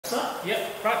Sir?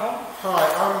 Yep, right on. Hi,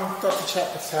 I'm Dr. Chet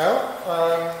Patel.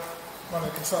 I'm one of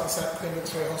the consultants at Queen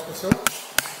Victoria Hospital.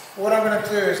 What I'm going to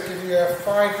do is give you a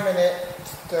 5-minute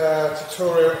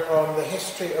tutorial on the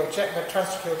history of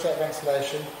transtracheal jet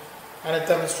ventilation and a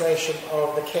demonstration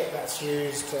of the kit that's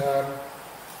used for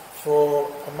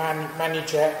a manual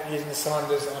jet using the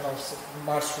cylinders and obviously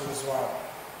Maestro as well.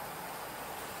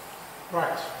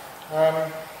 Right.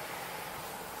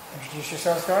 Introduce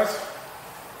yourselves, guys.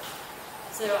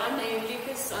 So I'm Naomi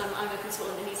Lucas, I'm a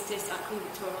consultant anaesthetist at Queen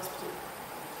Victoria Hospital.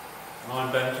 I'm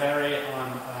Ben Carey,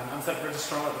 I'm an anaesthetic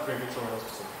registrar at the Queen Victoria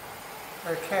Hospital.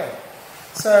 Okay,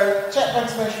 so jet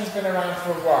ventilation has been around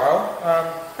for a while.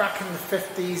 Back in the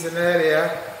 50s and earlier,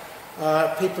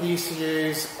 people used to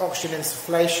use oxygen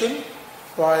insufflation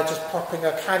by just popping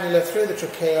a cannula through the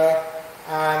trachea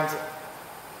and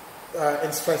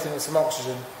insufflating with some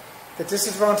oxygen. The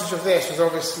disadvantage of this was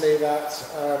obviously that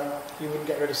you wouldn't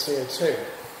get rid of CO2.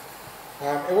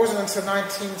 It wasn't until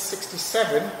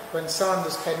 1967 when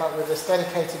Sanders came up with this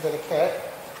dedicated bit of kit,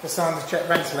 the Sanders jet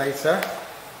ventilator,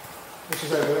 which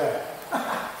is over there.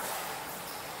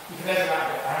 You can edit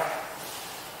that bit out.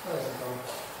 Where is it gone?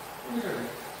 What are you doing?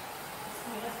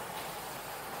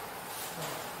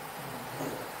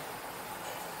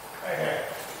 Okay.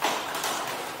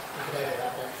 You can edit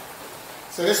that bit.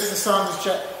 So this is the Sanders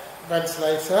jet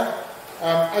ventilator.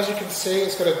 As you can see,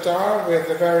 it's got a dial with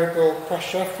a variable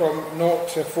pressure from 0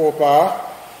 to 4 bar.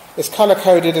 It's colour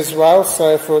coded as well,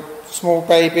 so for small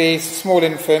babies, small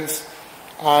infants,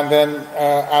 and then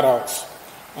adults.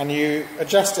 And you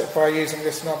adjust it by using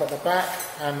this knob at the back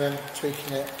and then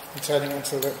tweaking it and turning it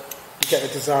until you get the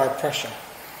desired pressure.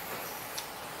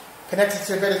 Connected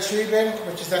to a bit of tubing,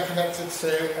 which is then connected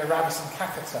to a Rabison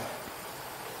catheter.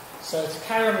 So to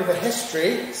carry on with the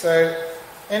history, so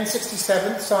in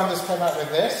 1967, Sanders came out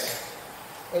with this.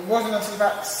 It wasn't until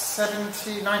about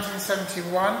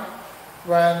 1971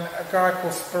 when a guy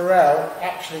called Sparrell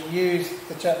actually used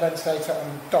the jet ventilator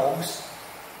on dogs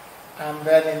and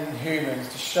then in humans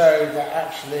to show that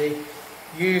actually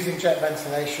using jet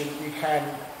ventilation you can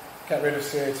get rid of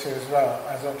CO2 as well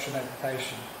as oxygenate the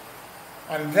patient.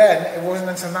 And then it wasn't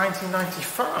until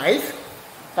 1995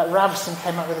 that Rabison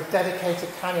came up with a dedicated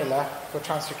cannula for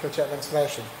transtracheal jet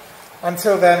ventilation.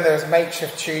 Until then, there was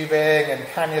makeshift tubing and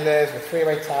cannulas with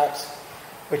 3-way taps,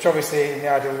 which obviously in the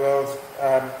ideal world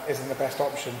isn't the best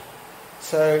option.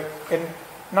 So in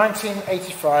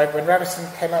 1985, when Rabison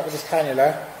came out with this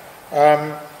cannula,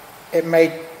 it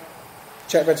made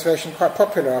jet ventilation quite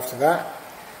popular after that.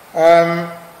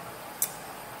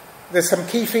 There's some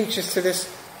key features to this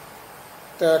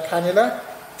cannula.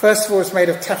 First of all, it's made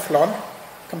of Teflon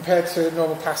compared to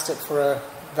normal plastic for a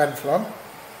Venflon.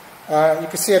 You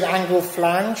can see an angled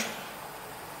flange,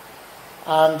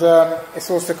 and it's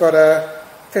also got a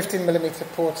 15mm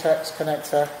Portex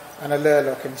connector and a lure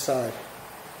lock inside.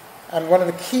 And one of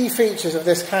the key features of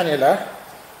this cannula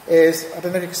is, I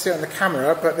don't know if you can see it on the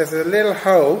camera, but there's a little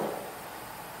hole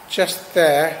just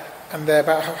there and there,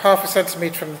 about half a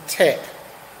centimetre from the tip.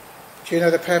 Do you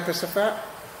know the purpose of that?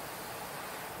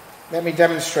 Let me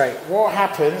demonstrate. What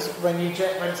happens when you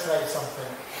jet ventilate something?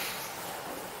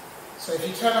 So if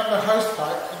you turn on the hose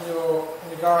pipe in your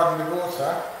garden with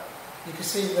water, you can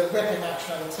see the whipping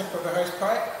action at the tip of the hose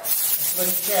pipe. And so when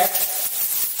you jet,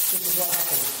 this is what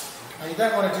happens. Now you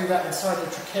don't want to do that inside your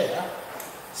trachea.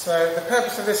 So the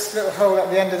purpose of this little hole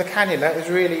at the end of the cannula is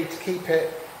really to keep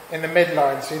it in the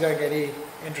midline so you don't get any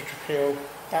intratracheal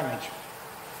damage.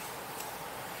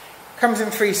 Comes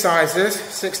in 3 sizes,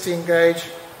 16 gauge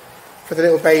for the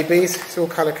little babies, it's all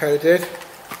colour coded,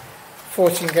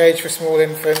 14 gauge for small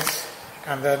infants,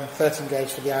 and then 13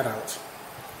 gauge for the adult.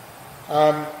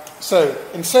 So,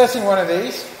 inserting one of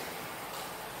these,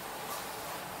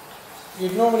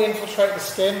 you'd normally infiltrate the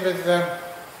skin with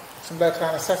some local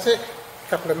anaesthetic, a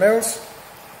couple of mils,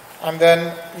 and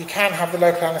then you can have the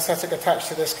local anaesthetic attached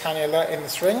to this cannula in the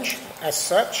syringe, as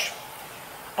such.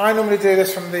 I normally do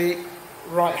this from the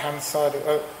left-hand side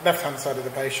of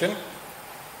the patient.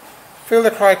 Feel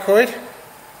the cricoid,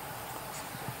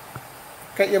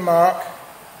 get your mark,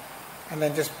 and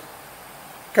then just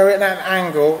go at an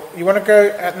angle. You want to go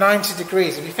at 90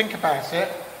 degrees. If you think about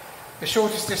it, the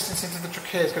shortest distance into the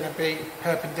trachea is going to be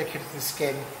perpendicular to the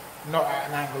skin, not at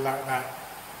an angle like that.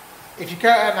 If you go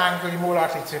at an angle, you're more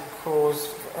likely to cause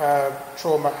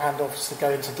trauma and obviously go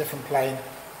into a different plane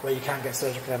where you can get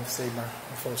surgical emphysema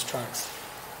and false tracks.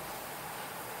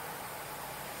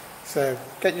 So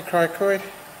get your cricoid,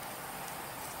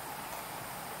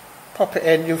 pop it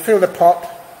in. You'll feel the pop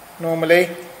normally.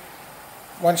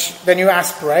 Then you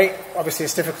aspirate. Obviously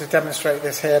it's difficult to demonstrate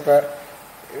this here, but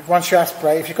once you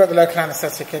aspirate, if you've got the local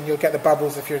anaesthetic in, you'll get the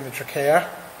bubbles if you're in the trachea.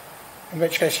 In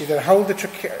which case you then hold the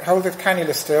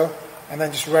cannula still, and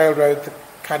then just railroad the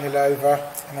cannula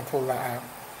over, and then pull that out.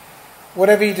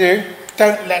 Whatever you do,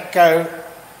 don't let go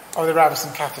of the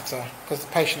Ravison catheter, because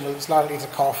the patient is likely to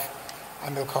cough,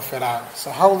 and they'll cough it out.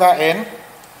 So hold that in.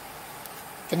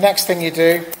 The next thing you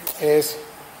do is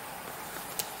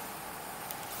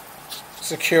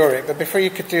secure it. But before you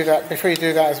do that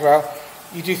as well,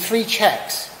 you do 3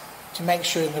 checks to make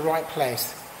sure you're in the right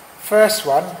place. First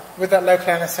one, with that local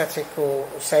anaesthetic or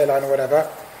saline or whatever,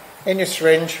 in your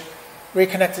syringe,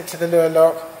 reconnect it to the Lure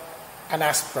lock and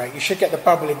aspirate. You should get the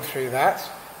bubbling through that.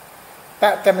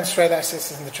 That demonstrates that it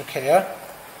sits in the trachea.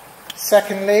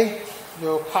 Secondly,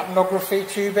 your capnography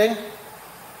tubing.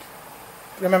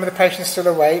 Remember the patient's still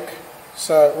awake,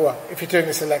 so well, if you're doing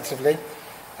this electively,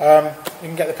 you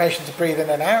can get the patient to breathe in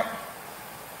and out.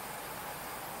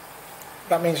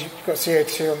 That means you've got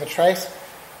CO2 on the trace.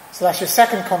 So that's your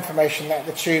second confirmation that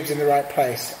the tube's in the right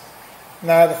place.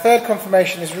 Now the third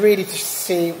confirmation is really to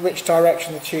see which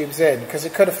direction the tube's in, because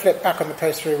it could have flipped back on the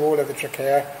posterior wall of the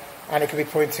trachea and it could be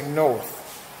pointing north.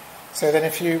 So then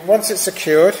once it's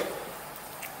secured,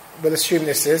 we'll assume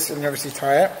this is, and you obviously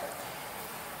tie it,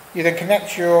 you then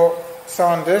connect your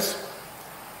Sanders.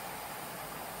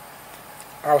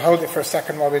 I'll hold it for a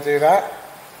second while we do that.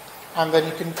 And then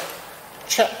you can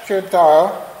check your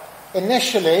dial.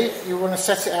 Initially, you want to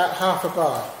set it at half a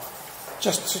bar,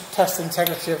 just to test the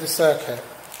integrity of the circuit.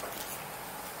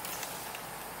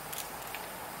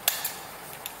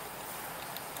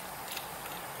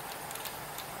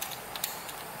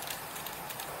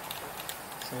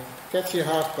 So get to your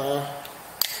half bar.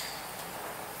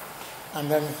 And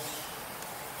then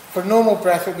for normal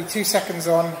breath, it would be 2 seconds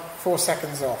on, 4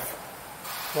 seconds off.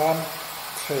 1,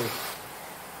 2.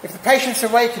 If the patient's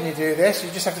awake and you do this,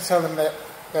 you just have to tell them that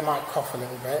they might cough a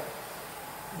little bit.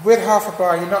 With half a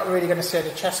bar, you're not really going to see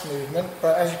any chest movement,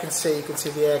 but as you can see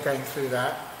the air going through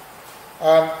that.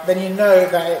 Then you know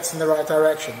that it's in the right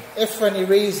direction. If for any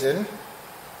reason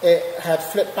it had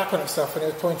flipped back on itself and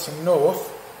it was pointing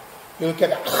north, you'll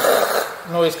get that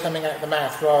noise coming out of the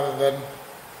mouth rather than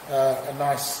a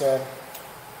nice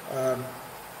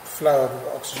flow of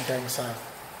oxygen going south.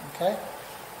 Okay?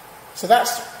 So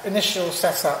that's initial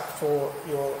setup for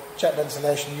your jet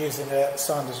ventilation using a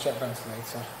Sanders jet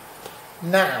ventilator.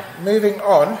 Now, moving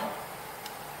on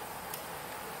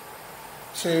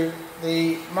to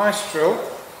the Maestro.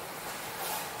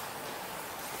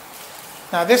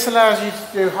 Now this allows you to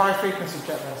do high frequency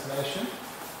jet ventilation.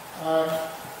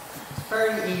 It's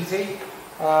very easy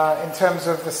in terms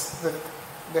of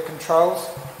the controls.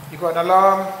 You've got an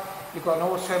alarm, you've got an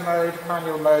auto mode,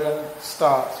 manual mode and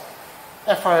start.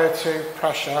 FiO2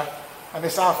 pressure, and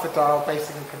this alpha dial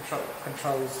basically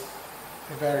controls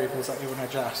the variables that you want to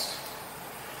adjust.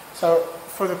 So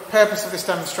for the purpose of this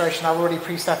demonstration, I've already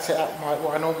preset it at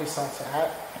what I normally set it at,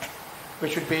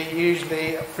 which would be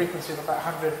usually a frequency of about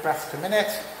 100 breaths per minute,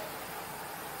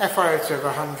 FiO2 of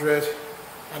 100,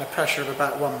 and a pressure of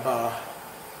about 1 bar.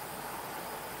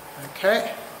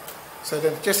 Okay, so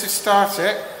then just to start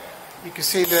it, you can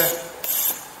see the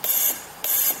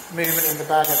movement in the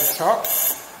bag at the top.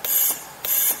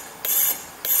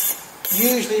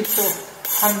 Usually for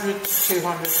 100 to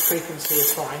 200 frequency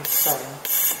is fine, starting.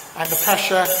 And the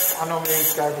pressure, I normally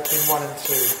go between 1 and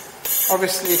 2.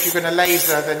 Obviously if you're going to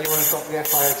laser, then you want to drop the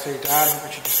FiO2 down,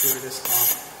 which you just do with this bar.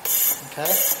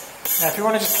 Okay? Now if you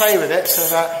want to just play with it so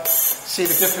that, see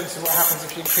the difference of what happens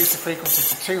if you increase the frequency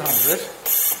to 200.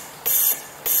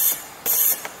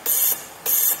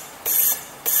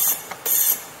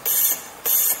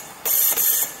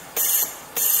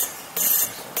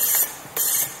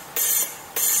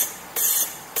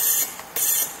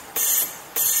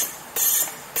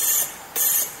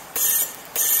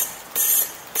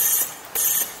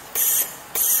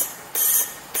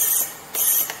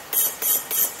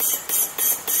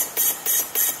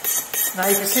 Now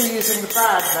you can see using the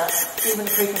bag that even a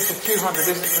frequency of 200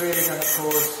 isn't really going to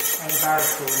cause any barrel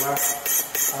trauma.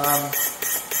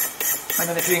 And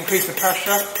then if you increase the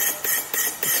pressure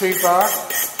to 2 bar,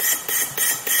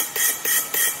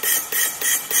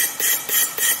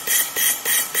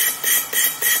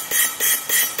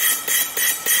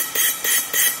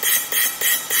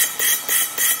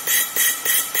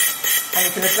 and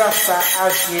you can adjust that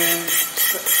as you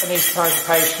anaesthetise the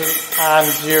patient and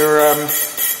you're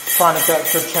trying to get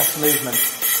good chest movement.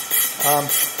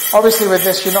 Obviously with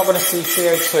this you're not going to see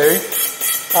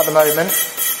CO2 at the moment.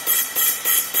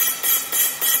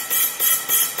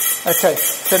 Okay,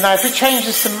 so now if we change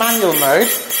this to manual mode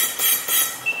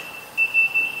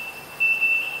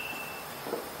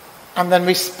and then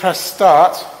we press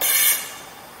start.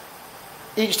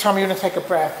 Each time you want to take a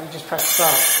breath, you just press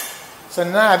start. So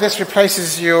now this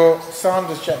replaces your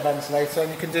Sanders jet ventilator,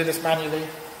 and you can do this manually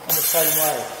in the same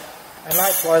way. And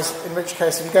likewise, in which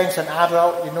case, if you're going to an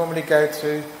adult, you normally go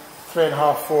to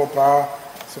 3.5, 4 bar.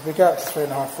 So if we go up to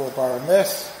 3.5, 4 bar on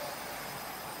this,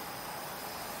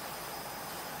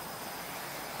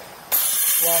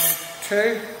 1,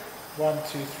 2, 1,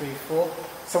 2, 3, 4.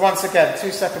 So once again,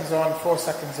 2 seconds on, 4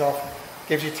 seconds off,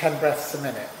 gives you 10 breaths a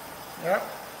minute. Yeah?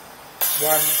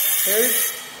 1,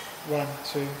 2, 1,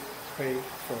 2, 3,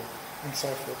 4, and so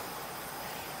forth.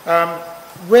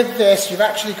 With this, you've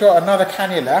actually got another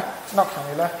cannula,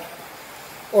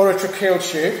 or a tracheal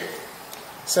tube.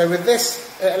 So with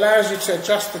this, it allows you to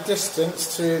adjust the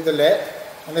distance to the lip,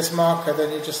 and this marker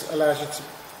then it just allows you to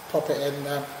pop it in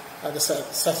at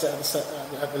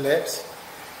the lips,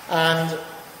 and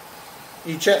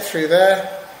you jet through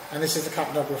there, and this is the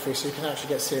capnography, so you can actually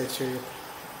get CO2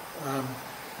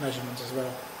 measurement as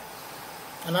well.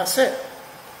 And that's it,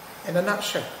 in a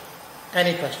nutshell.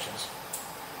 Any questions?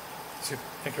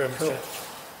 Thank you very much, Cool. Chet.